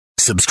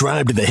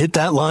Subscribe to the Hit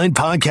That Line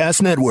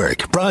Podcast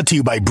Network, brought to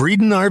you by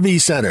Breeden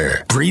RV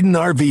Center. Breeden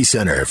RV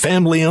Center,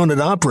 family owned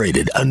and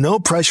operated, a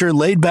no-pressure,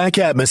 laid-back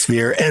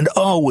atmosphere, and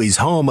always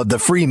home of the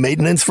free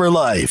maintenance for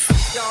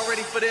life. Y'all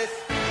ready for this?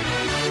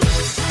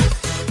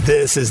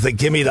 This is the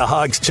Gimme the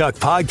Hogs Chuck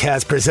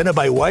podcast presented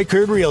by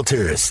Weichert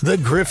Realtors, the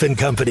Griffin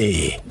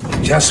Company.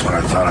 Just when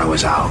I thought I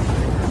was out,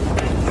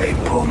 they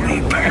pulled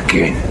me back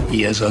in.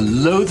 He is a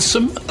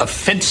loathsome,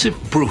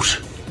 offensive brute,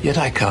 yet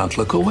I can't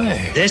look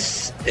away.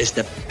 This is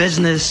the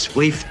business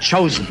we've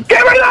chosen.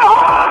 Give me the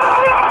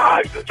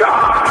Hogs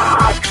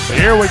Chuck!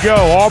 Here we go.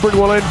 Auburn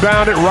will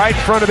inbound it right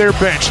in front of their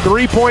bench.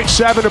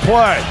 3.7 to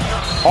play.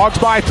 Hogs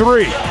by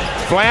 3.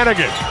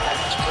 Flanagan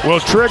will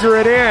trigger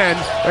it in.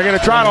 They're going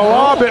to try to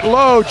lob it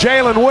low.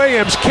 Jalen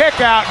Williams,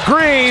 kick out.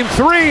 Green,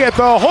 3 at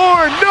the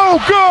horn. No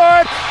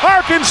good.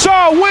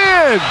 Arkansas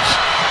wins.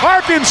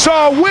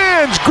 Arkansas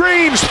wins.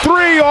 Green's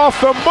 3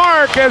 off the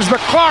mark as the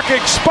clock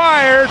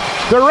expired.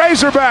 The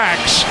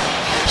Razorbacks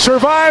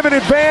survive and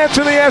advance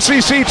in the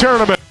SEC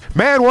tournament.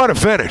 Man, what a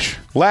finish.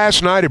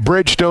 Last night at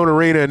Bridgestone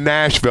Arena in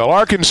Nashville.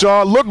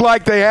 Arkansas looked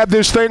like they had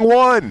this thing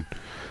won.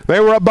 They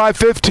were up by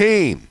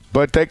 15.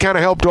 But they kind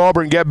of helped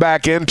Auburn get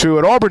back into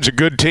it. Auburn's a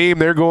good team.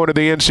 They're going to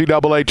the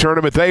NCAA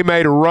tournament. They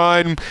made a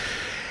run.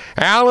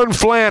 Alan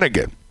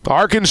Flanagan,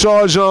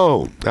 Arkansas's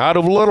own, out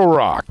of Little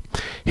Rock,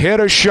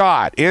 hit a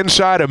shot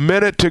inside a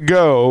minute to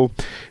go,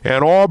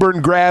 and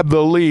Auburn grabbed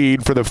the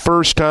lead for the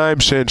first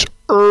time since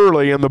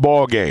early in the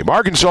ball game.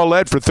 Arkansas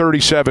led for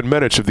 37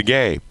 minutes of the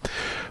game.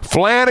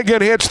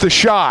 Flanagan hits the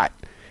shot.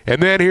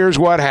 And then here's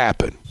what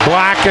happened.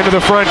 Black into the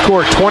front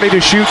court, 20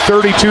 to shoot,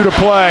 32 to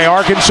play.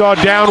 Arkansas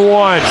down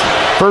 1.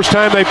 First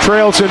time they've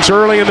trailed since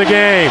early in the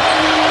game.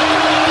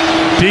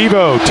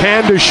 Devo,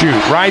 10 to shoot.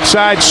 Right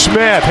side,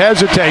 Smith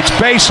hesitates.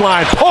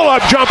 Baseline,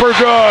 pull-up jumper,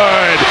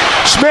 good.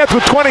 Smith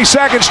with 20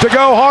 seconds to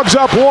go, Hogs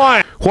up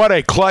 1. What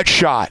a clutch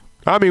shot.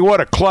 I mean, what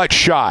a clutch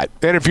shot.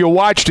 And if you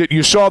watched it,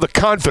 you saw the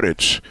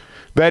confidence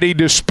that he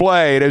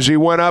displayed as he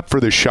went up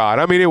for the shot.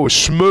 I mean, it was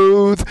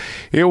smooth.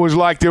 It was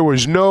like there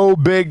was no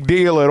big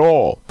deal at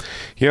all.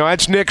 You know,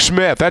 that's Nick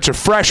Smith. That's a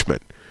freshman.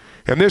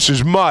 And this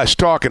is Muss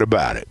talking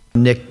about it.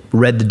 Nick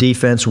read the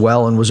defense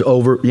well and was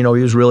he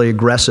was really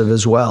aggressive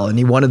as well. And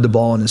he wanted the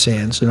ball in his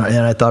hands. And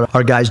I thought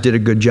our guys did a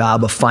good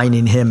job of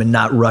finding him and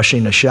not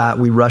rushing a shot.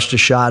 We rushed a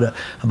shot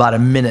about a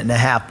minute and a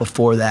half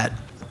before that.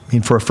 I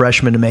mean, for a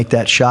freshman to make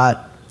that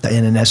shot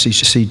in an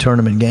SEC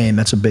tournament game,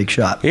 that's a big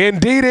shot.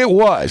 Indeed it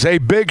was a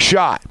big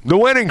shot, the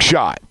winning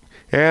shot.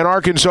 And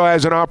Arkansas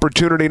has an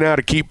opportunity now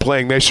to keep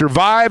playing. They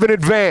survive and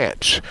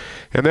advance,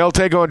 and they'll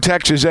take on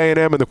Texas A&M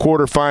in the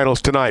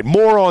quarterfinals tonight.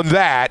 More on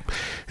that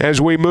as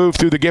we move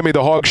through the Gimme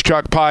the Hogs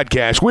Chuck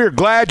podcast. We are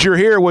glad you're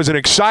here. It was an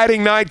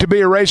exciting night to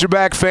be a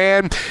Razorback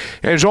fan.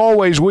 As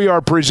always, we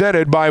are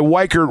presented by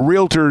Weichert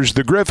Realtors,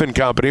 the Griffin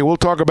Company. We'll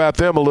talk about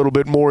them a little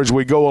bit more as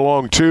we go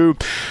along, too.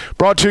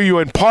 Brought to you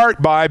in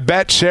part by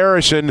Bet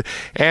Saracen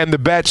and the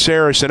Bet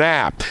Saracen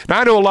app. Now,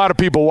 I know a lot of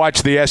people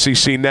watch the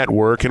SEC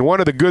Network, and one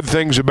of the good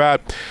things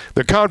about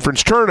the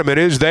conference tournament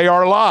is they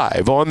are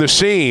live on the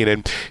scene,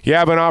 and you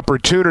have an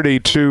opportunity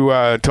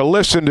to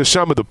listen to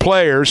some of the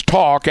players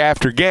talk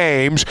after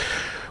games.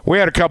 We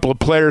had a couple of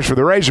players for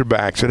the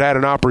Razorbacks that had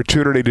an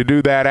opportunity to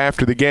do that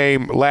after the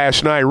game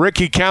last night.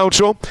 Ricky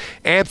Council,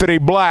 Anthony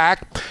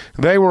Black,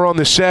 they were on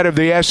the set of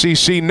the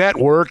SEC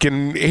Network,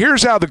 and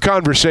here's how the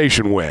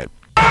conversation went.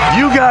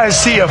 You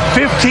guys see a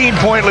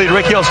 15-point lead.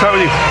 Ricky, I'll start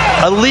with you.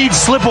 A lead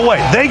slip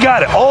away. They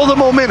got it. All the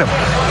momentum.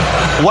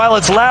 While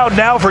it's loud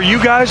now for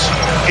you guys,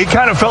 it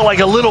kind of felt like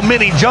a little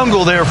mini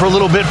jungle there for a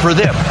little bit for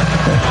them.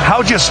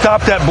 How'd you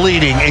stop that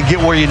bleeding and get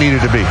where you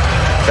needed to be?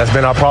 That's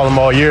been our problem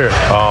all year.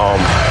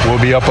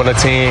 We'll be up on the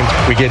team,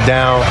 we get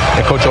down,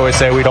 and Coach always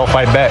say we don't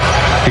fight back.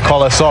 He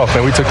called us off,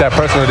 and we took that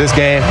personal this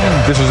game.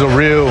 This was a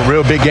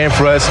real big game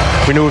for us.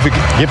 We knew if we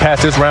could get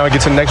past this round and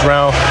get to the next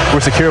round,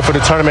 we're secure for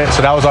the tournament,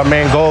 so that was our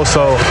main goal.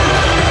 So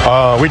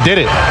we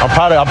did it. I'm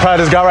proud of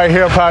this guy right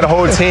here. I'm proud of the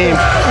whole team.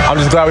 I'm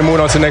just glad we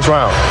moved on to the next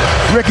round.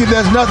 Ricky,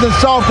 there's nothing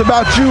soft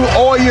about you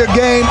or your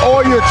game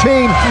or your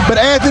team. But,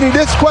 Anthony,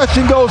 this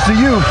question goes to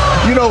you.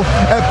 You know,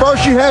 at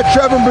first you had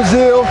Trevor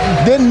Brazile,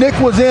 then Nick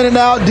was in and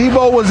out,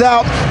 Devo was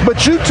out,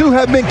 but you two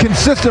have been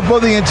consistent for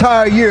the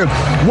entire year.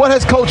 What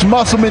has Coach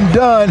Musselman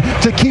done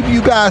to keep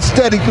you guys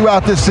steady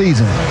throughout this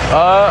season?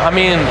 I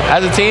mean,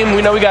 as a team,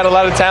 we know we got a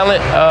lot of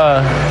talent,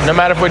 no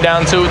matter if we're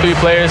down 2 or 3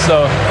 players,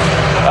 so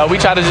we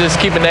try to just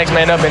keep a next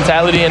man up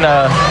mentality and,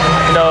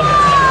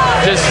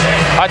 just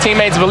our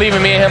teammates believe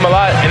in me and him a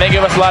lot, and they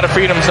give us a lot of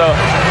freedom. So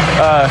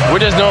we're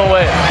just doing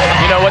what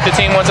the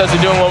team wants us to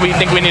do and what we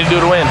think we need to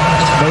do to win.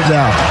 No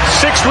doubt.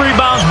 6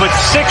 rebounds, but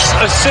 6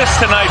 assists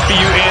tonight for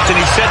you,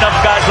 Anthony, setting up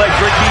guys like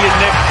Ricky and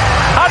Nick.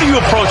 How do you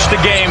approach the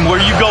game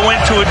where you go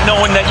into it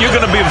knowing that you're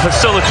going to be a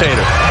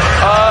facilitator?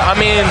 I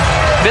mean,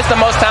 this is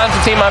the most talented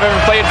team I've ever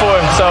played for,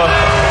 so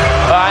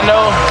I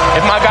know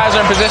if my guys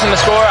are in position to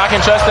score, I can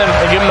trust them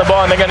and give them the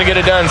ball, and they're going to get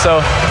it done. So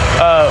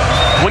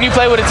when you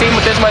play with a team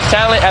with this much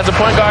talent as a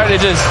point guard,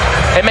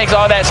 it makes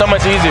all that so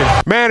much easier.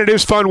 Man, it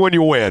is fun when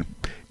you win.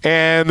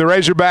 and the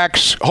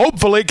Razorbacks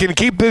hopefully can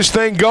keep this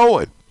thing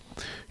going.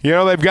 You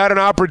know, they've got an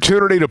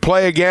opportunity to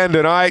play again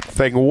tonight. If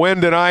they can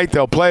win tonight,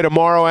 they'll play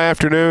tomorrow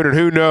afternoon, and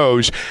who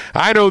knows.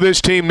 I know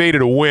this team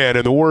needed a win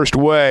in the worst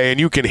way, and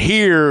you can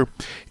hear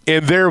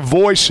in their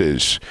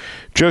voices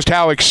just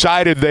how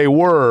excited they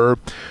were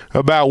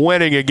about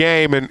winning a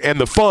game and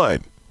the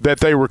fun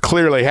that they were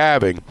clearly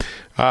having.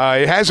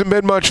 It hasn't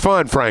been much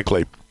fun,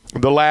 frankly,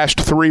 the last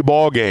 3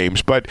 ball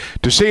games, but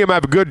to see them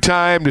have a good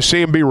time, to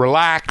see them be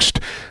relaxed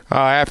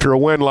after a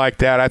win like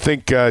that, I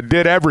think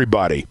did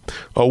everybody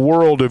a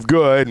world of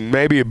good, and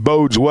maybe it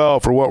bodes well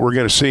for what we're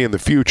going to see in the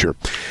future.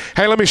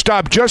 Hey, let me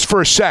stop just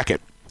for a second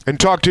and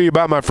talk to you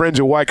about my friends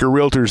at Weicker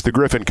Realtors, the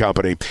Griffin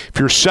Company. If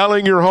you're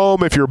selling your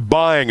home, if you're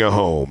buying a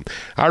home,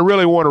 I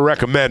really want to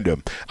recommend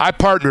them. I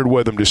partnered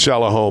with them to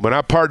sell a home, and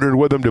I partnered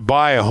with them to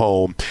buy a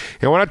home.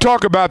 And when I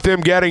talk about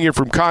them getting you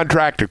from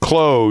contract to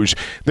close,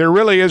 there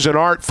really is an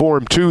art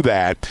form to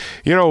that.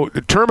 You know,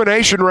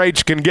 termination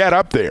rates can get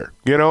up there,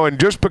 you know, and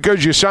just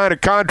because you sign a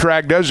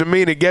contract doesn't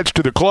mean it gets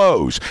to the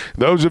close.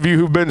 Those of you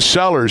who've been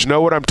sellers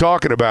know what I'm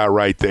talking about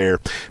right there.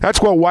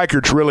 That's what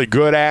Weickert's really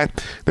good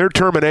at. Their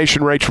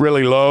termination rate's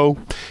really low,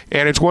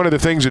 and it's one of the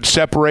things that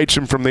separates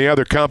them from the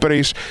other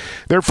companies.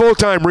 They're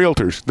full-time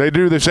realtors. They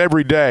do this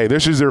every day.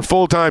 This is their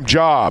full-time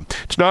job.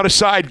 It's not a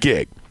side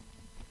gig.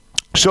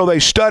 So they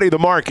study the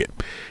market,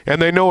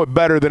 and they know it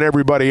better than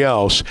everybody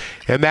else,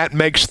 and that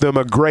makes them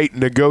a great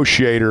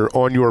negotiator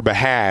on your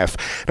behalf.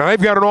 Now,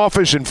 they've got an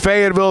office in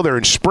Fayetteville. They're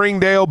in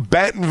Springdale,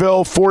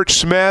 Bentonville, Fort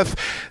Smith.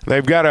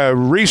 They've got a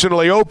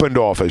recently opened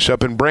office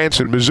up in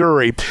Branson,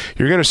 Missouri.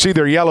 You're going to see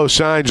their yellow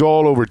signs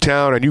all over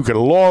town, and you can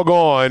log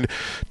on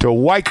to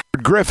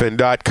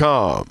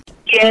WeickertGriffin.com.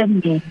 Give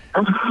me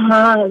a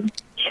hug,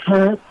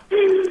 Chuck.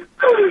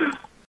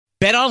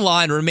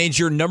 BetOnline remains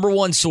your number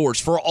one source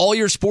for all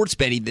your sports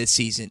betting this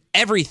season.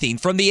 Everything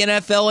from the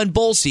NFL and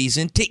bowl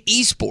season to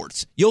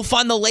esports. You'll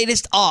find the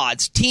latest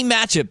odds, team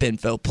matchup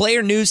info,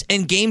 player news,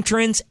 and game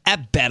trends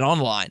at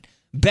BetOnline.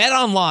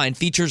 BetOnline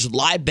features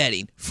live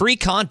betting, free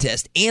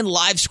contests, and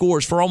live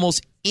scores for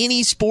almost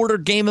any sport or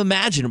game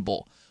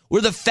imaginable.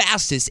 We're the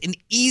fastest and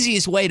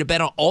easiest way to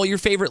bet on all your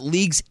favorite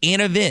leagues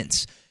and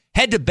events.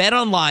 Head to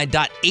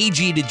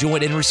betonline.ag to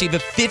join and receive a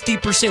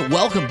 50%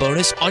 welcome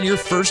bonus on your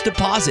first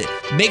deposit.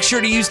 Make sure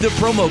to use the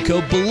promo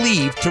code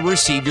BELIEVE to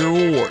receive your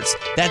rewards.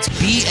 That's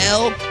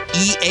BLEAV.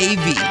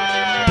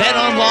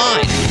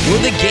 BetOnline,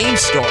 where the game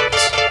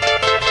starts.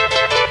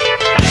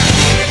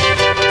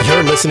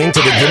 You're listening to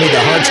the Gimme the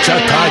Hugs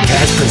Chuck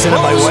podcast presented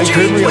by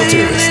Weicker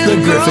Realtors, the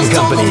Griffin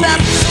Company.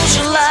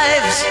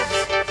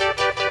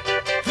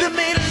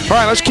 All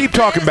right, let's keep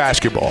talking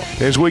basketball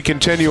as we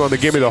continue on the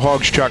Gimme the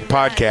Hogs Chuck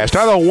podcast.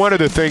 I thought one of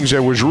the things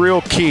that was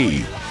real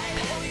key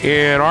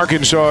in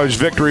Arkansas's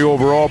victory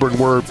over Auburn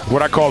were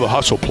what I call the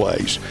hustle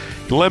plays,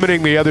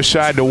 limiting the other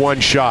side to one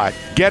shot,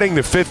 getting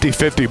the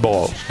 50-50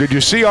 balls. Did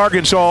you see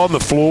Arkansas on the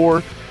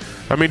floor?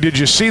 I mean, did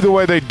you see the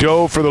way they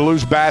dove for the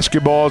loose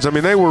basketballs? I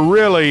mean, they were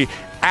really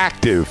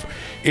active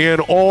in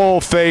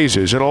all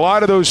phases, and a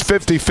lot of those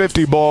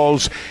 50-50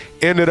 balls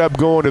ended up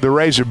going to the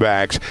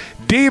Razorbacks.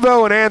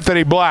 Devo and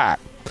Anthony Black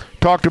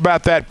talked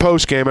about that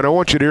postgame, and I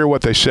want you to hear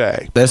what they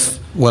say. That's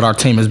what our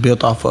team is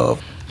built off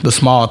of. The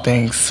small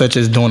things, such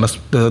as doing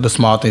the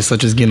small things,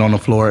 such as getting on the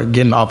floor,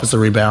 getting offensive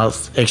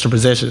rebounds, extra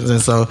possessions. And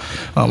so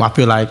I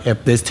feel like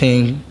if this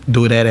team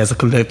do that as a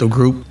collective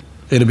group,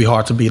 it'll be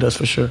hard to beat us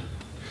for sure.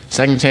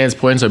 Second chance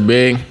points are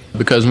big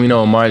because we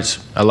know in March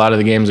a lot of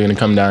the games are going to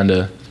come down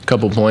to a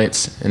couple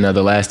points in the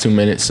last 2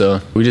 minutes.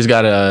 So we just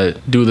got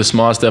to do the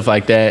small stuff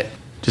like that,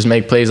 just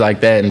make plays like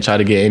that and try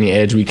to get any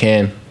edge we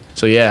can.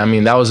 So, yeah, I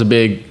mean, that was a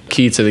big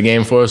key to the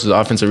game for us, was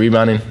offensive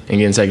rebounding and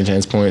getting second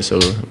chance points. So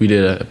we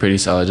did a pretty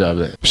solid job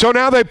of that. So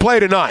now they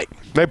play tonight.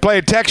 They play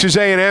a Texas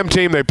A&M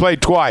team. They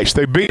played twice.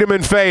 They beat them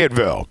in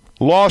Fayetteville,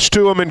 lost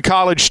to them in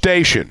College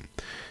Station.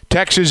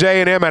 Texas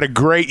A&M had a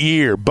great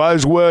year.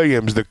 Buzz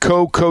Williams, the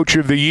co-coach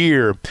of the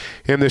year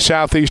in the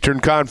Southeastern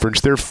Conference.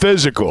 They're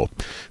physical.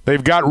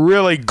 They've got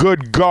really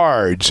good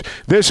guards.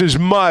 This is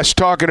Muss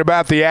talking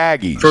about the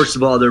Aggies. First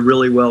of all, they're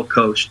really well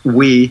coached.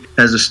 We,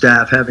 as a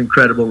staff, have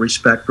incredible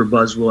respect for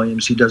Buzz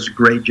Williams. He does a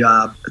great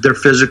job. They're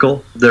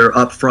physical. They're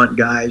up-front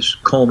guys,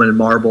 Coleman and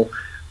Marble.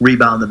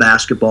 Rebound the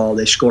basketball.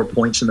 They score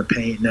points in the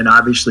paint. And then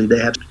obviously they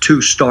have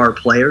 2 star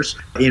players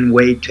in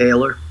Wade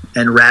Taylor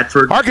and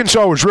Radford.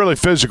 Arkansas was really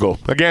physical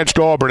against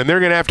Auburn, and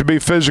they're going to have to be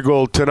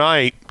physical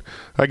tonight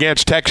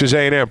against Texas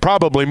A&M,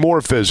 probably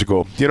more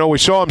physical. You know, we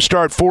saw them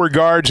start 4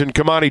 guards and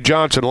Kamani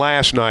Johnson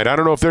last night. I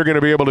don't know if they're going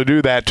to be able to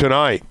do that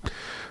tonight.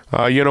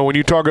 You know, when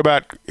you talk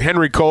about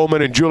Henry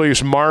Coleman and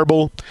Julius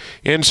Marble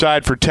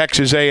inside for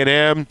Texas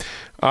A&M,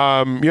 you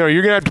know,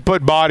 you're going to have to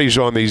put bodies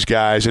on these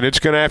guys, and it's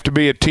going to have to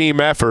be a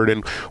team effort.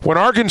 And when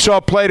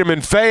Arkansas played them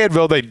in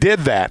Fayetteville, they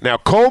did that. Now,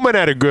 Coleman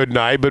had a good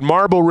night, but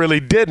Marble really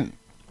didn't.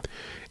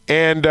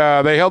 And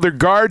they held their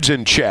guards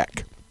in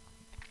check.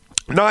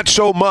 Not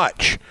so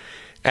much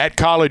at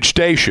College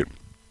Station.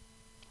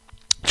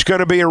 It's going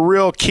to be a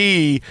real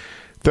key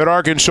that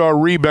Arkansas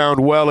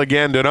rebound well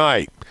again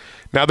tonight.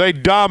 Now, they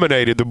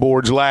dominated the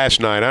boards last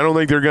night. I don't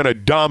think they're going to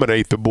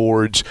dominate the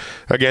boards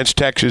against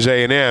Texas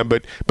A&M,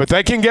 but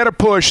they can get a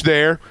push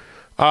there.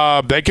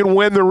 They can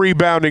win the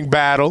rebounding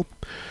battle.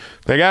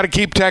 They got to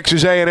keep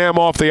Texas A&M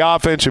off the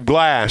offensive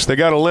glass. They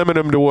got to limit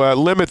them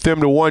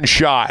to one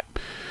shot.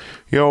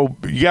 You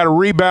got to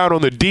rebound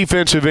on the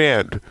defensive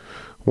end.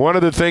 One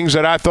of the things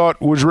that I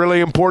thought was really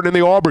important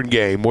in the Auburn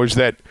game was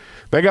that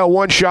they got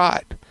one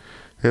shot,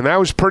 and that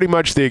was pretty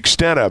much the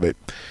extent of it.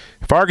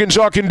 If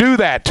Arkansas can do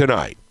that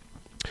tonight,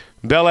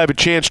 they'll have a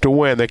chance to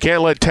win. They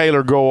can't let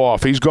Taylor go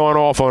off. He's gone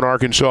off on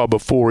Arkansas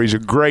before. He's a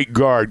great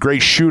guard,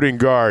 great shooting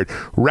guard.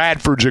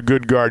 Radford's a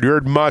good guard. You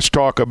heard Muss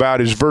talk about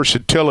his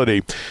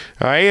versatility.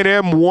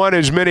 A&M won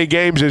as many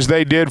games as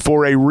they did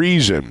for a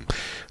reason.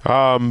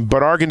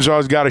 But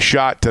Arkansas's got a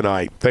shot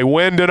tonight. They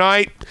win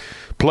tonight,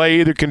 play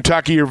either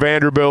Kentucky or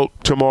Vanderbilt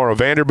tomorrow.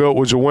 Vanderbilt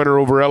was a winner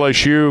over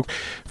LSU.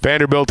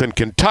 Vanderbilt and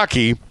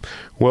Kentucky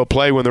will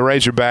play when the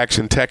Razorbacks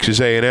and Texas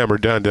A&M are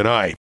done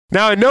tonight.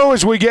 Now, I know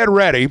as we get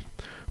ready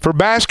for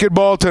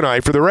basketball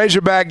tonight, for the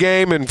Razorback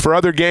game and for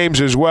other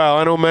games as well,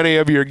 I know many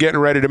of you are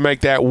getting ready to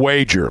make that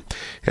wager.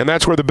 And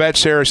that's where the Bet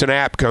Saracen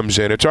app comes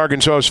in. It's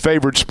Arkansas's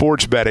favorite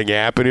sports betting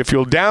app. And if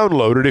you'll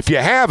download it, if you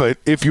haven't,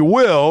 if you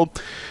will,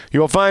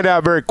 you'll find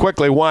out very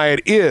quickly why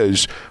it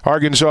is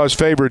Arkansas's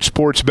favorite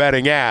sports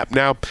betting app.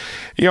 Now,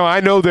 I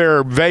know there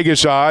are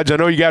Vegas odds. I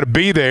know you got to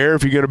be there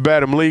if you're going to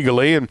bet them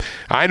legally. And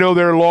I know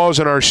there are laws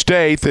in our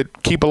state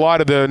that keep a lot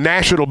of the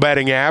national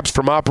betting apps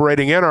from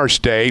operating in our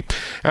state.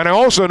 And I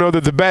also know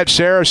that the Bet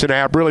Saracen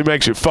app really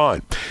makes it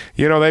fun.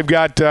 They've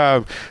got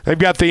the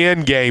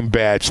end game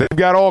bets. They've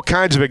got all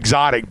kinds of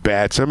exotic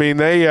bets. I mean,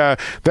 they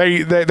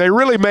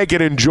really make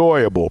it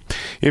enjoyable.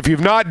 If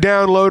you've not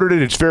downloaded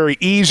it, it's very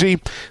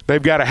easy.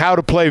 They've got a how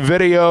to play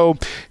video,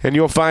 and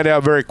you'll find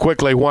out very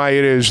quickly why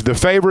it is the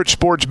favorite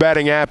sports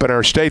betting app in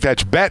our state.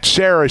 That's Bet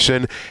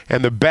Saracen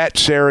and the Bet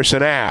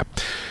Saracen app.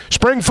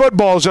 Spring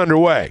football is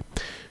underway.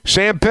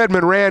 Sam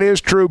Pittman ran his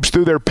troops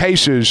through their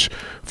paces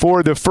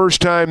for the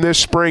first time this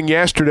spring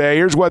yesterday.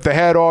 Here's what the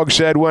head hog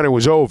said when it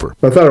was over.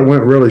 I thought it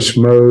went really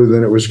smooth,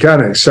 and it was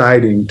kind of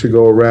exciting to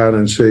go around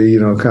and see,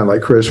 kind of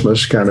like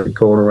Christmas, kind of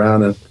going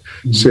around and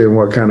seeing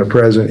what kind of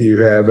present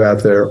you have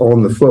out there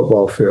on the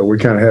football field. We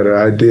kind of had an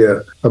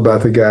idea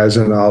about the guys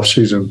in the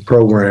off-season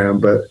program,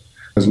 but it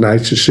was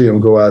nice to see them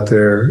go out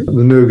there,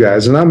 the new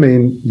guys. And I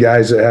mean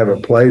guys that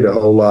haven't played a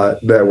whole lot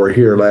that were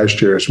here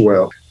last year as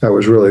well. That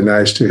was really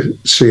nice to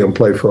see them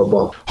play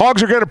football.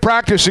 Hogs are going to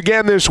practice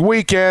again this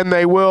weekend.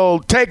 They will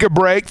take a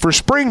break for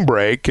spring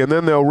break, and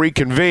then they'll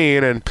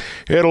reconvene, and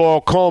it'll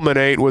all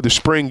culminate with the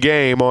spring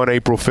game on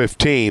April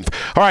 15th.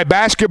 All right,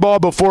 basketball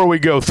before we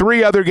go.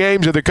 3 other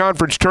games of the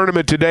conference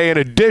tournament today in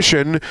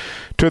addition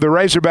to the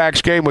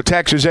Razorbacks game with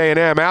Texas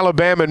A&M.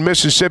 Alabama and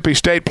Mississippi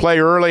State play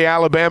early.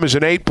 Alabama's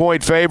an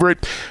 8-point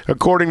favorite,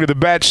 according to the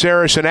Bet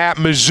Saracen app.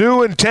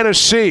 Mizzou and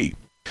Tennessee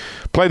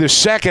play the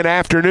second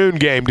afternoon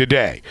game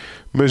today.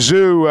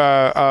 Tennessee,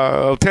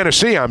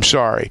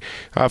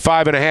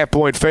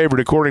 5.5-point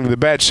favorite according to the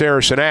Bet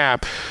Saracen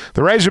app.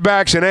 The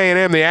Razorbacks and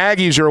A&M, the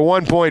Aggies are a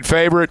 1-point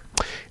favorite.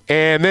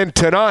 And then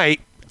tonight,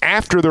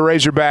 after the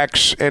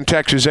Razorbacks and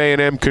Texas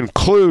A&M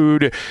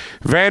conclude,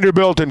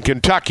 Vanderbilt and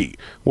Kentucky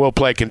will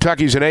play.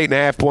 Kentucky's an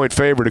 8.5-point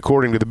favorite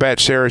according to the Bet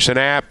Saracen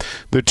app.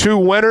 The 2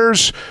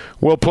 winners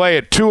will play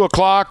at 2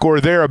 o'clock or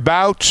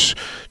thereabouts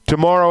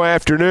tomorrow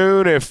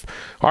afternoon. If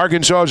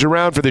Arkansas is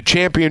around for the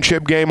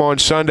championship game on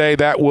Sunday,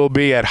 that will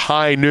be at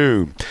high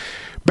noon.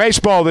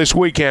 Baseball this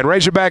weekend.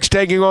 Razorbacks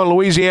taking on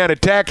Louisiana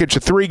Tech. It's a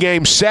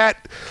 3-game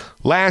set.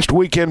 Last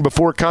weekend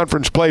before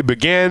conference play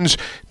begins,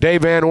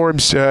 Dave Van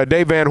Horn's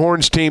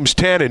team's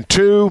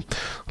 10-2.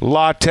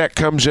 La Tech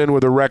comes in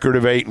with a record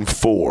of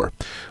 8-4. All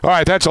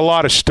right, that's a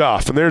lot of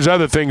stuff, and there's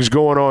other things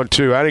going on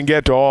too. I didn't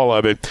get to all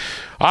of it.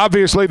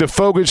 Obviously, the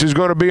focus is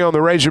going to be on the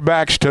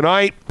Razorbacks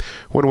tonight.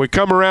 When we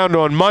come around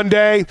on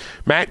Monday,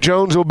 Matt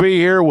Jones will be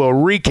here. We'll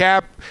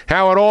recap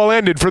how it all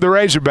ended for the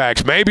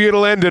Razorbacks. Maybe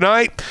it'll end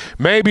tonight.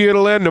 Maybe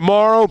it'll end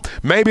tomorrow.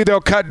 Maybe they'll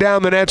cut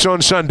down the nets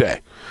on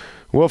Sunday.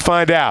 We'll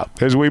find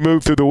out as we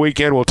move through the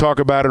weekend. We'll talk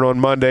about it on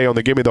Monday on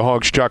the Gimme the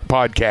Hogs Chuck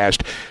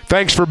podcast.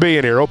 Thanks for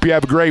being here. Hope you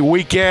have a great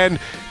weekend.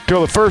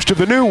 Till the first of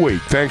the new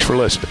week. Thanks for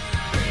listening.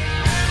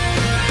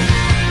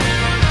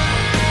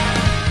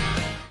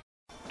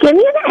 Give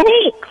me an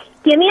H.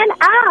 Give me an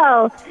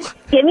O.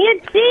 Give me a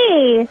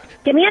G.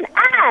 Give me an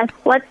S.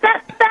 What's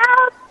that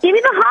spell? Give me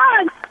the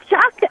Hogs,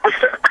 Chuck.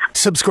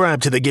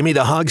 Subscribe to the Gimme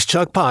the Hogs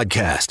Chuck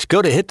podcast.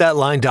 Go to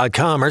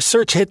hitthatline.com or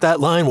search Hit That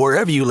Line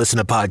wherever you listen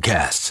to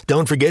podcasts.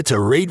 Don't forget to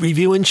rate,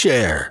 review, and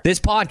share. This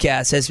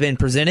podcast has been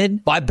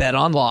presented by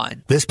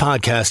BetOnline. This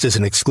podcast is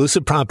an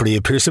exclusive property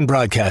of Pearson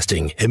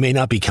Broadcasting. It may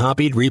not be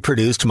copied,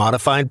 reproduced,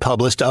 modified,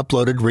 published,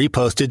 uploaded,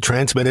 reposted,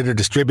 transmitted, or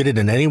distributed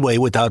in any way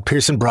without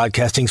Pearson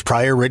Broadcasting's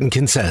prior written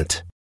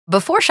consent.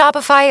 Before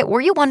Shopify,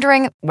 were you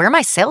wondering, where are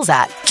my sales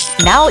at?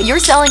 Now you're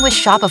selling with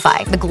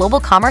Shopify, the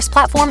global commerce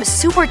platform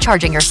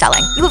supercharging your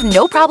selling. You have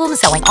no problem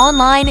selling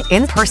online,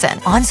 in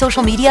person, on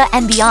social media,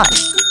 and beyond.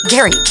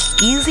 Gary,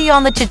 easy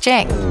on the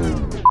cha-ching.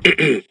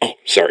 Oh,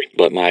 sorry,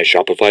 but my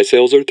Shopify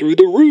sales are through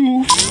the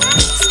roof.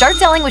 Start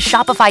selling with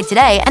Shopify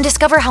today and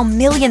discover how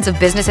millions of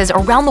businesses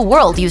around the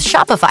world use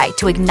Shopify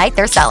to ignite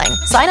their selling.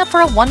 Sign up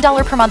for a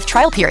 $1 per month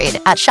trial period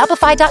at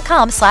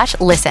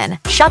shopify.com/listen.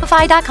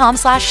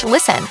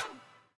 Shopify.com/listen.